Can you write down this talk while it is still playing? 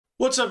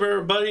What's up,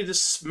 everybody?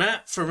 This is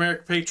Matt from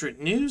American Patriot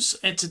News,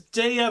 and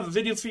today I have a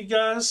video for you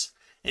guys,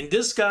 and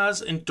this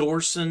guy's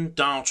endorsing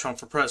Donald Trump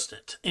for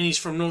president, and he's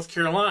from North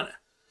Carolina.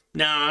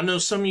 Now, I know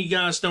some of you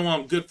guys know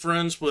I'm good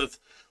friends with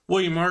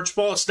William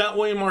Archibald. It's not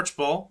William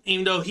Archibald,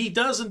 even though he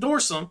does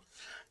endorse him.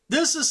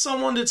 This is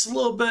someone that's a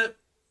little bit,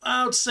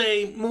 I would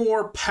say,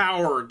 more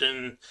powered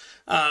than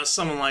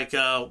someone like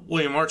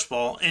William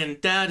Archibald,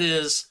 and that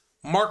is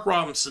Mark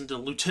Robinson, the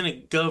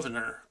Lieutenant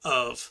Governor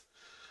of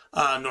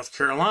North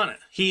Carolina.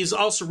 He's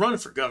also running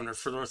for governor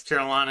for North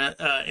Carolina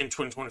in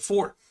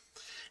 2024.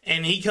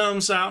 And he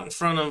comes out in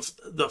front of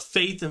the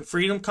Faith and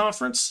Freedom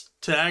Conference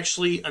to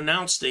actually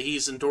announce that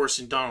he's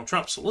endorsing Donald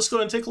Trump. So let's go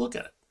ahead and take a look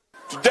at it.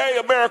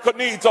 Today, America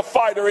needs a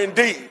fighter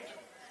indeed.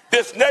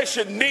 This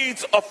nation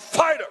needs a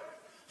fighter.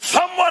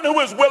 Someone who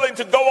is willing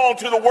to go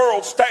onto the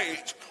world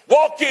stage,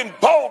 walk in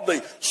boldly,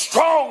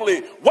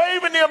 strongly,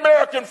 waving the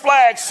American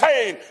flag,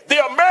 saying, the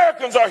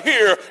Americans are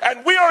here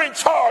and we are in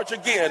charge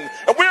again.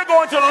 And we're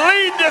going to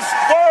lead this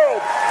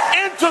world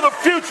into the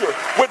future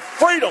with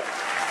freedom.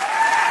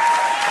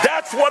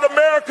 That's what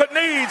America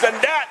needs, and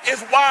that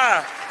is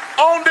why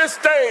on this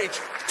stage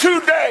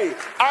today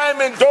I am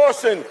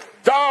endorsing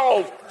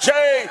Donald J.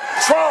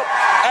 Trump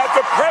as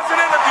the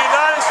President of the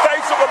United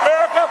States of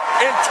America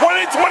in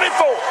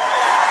 2024.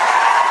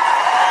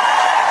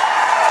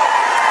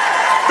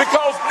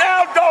 Because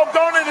now,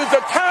 doggone it, is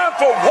a time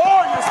for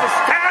warriors to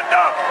stand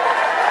up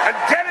and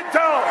get it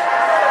done.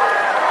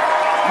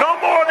 No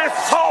more of this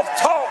soft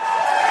talk.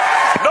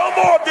 No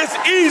more of this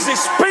easy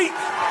speak.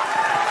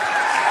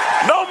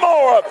 No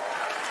more of it.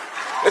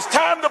 It's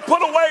time to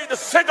put away the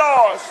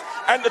cigars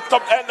and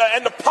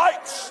the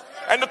pipes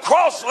and the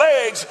cross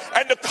legs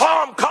and the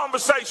calm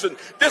conversation.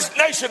 This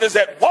nation is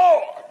at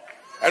war,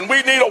 and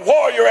we need a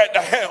warrior at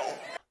the helm.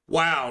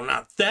 Wow,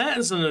 now that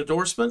is an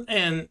endorsement.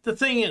 And the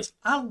thing is,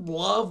 I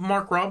love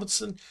Mark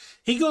Robinson.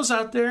 He goes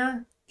out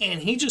there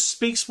and he just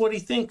speaks what he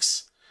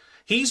thinks.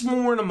 He's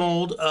more in the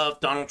mold of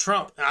Donald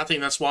Trump. And I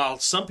think that's why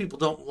some people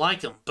don't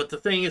like him. But the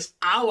thing is,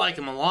 I like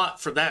him a lot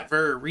for that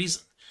very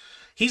reason.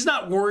 He's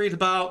not worried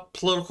about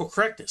political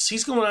correctness.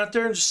 He's going out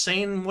there and just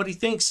saying what he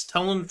thinks,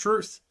 telling the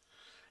truth,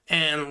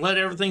 and let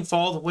everything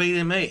fall the way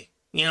they may.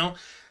 You know,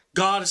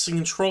 God is in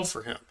control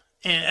for him,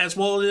 and as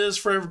well it is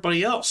for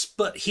everybody else.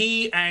 But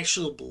he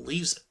actually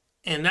believes it,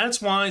 and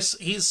that's why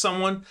he's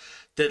someone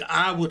that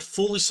I would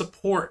fully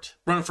support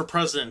running for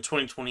president in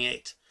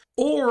 2028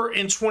 or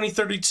in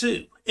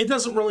 2032. It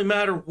doesn't really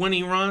matter when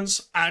he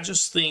runs. I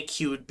just think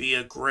he would be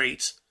a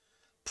great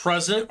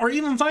president or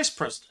even vice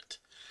president.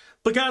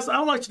 But guys, I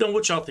would like to know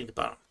what y'all think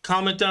about him.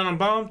 Comment down on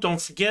bottom. Don't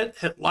forget,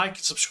 hit like and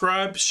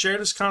subscribe, share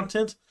this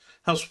content.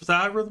 Helps with the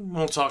algorithm.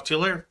 We'll talk to you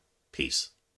later. Peace.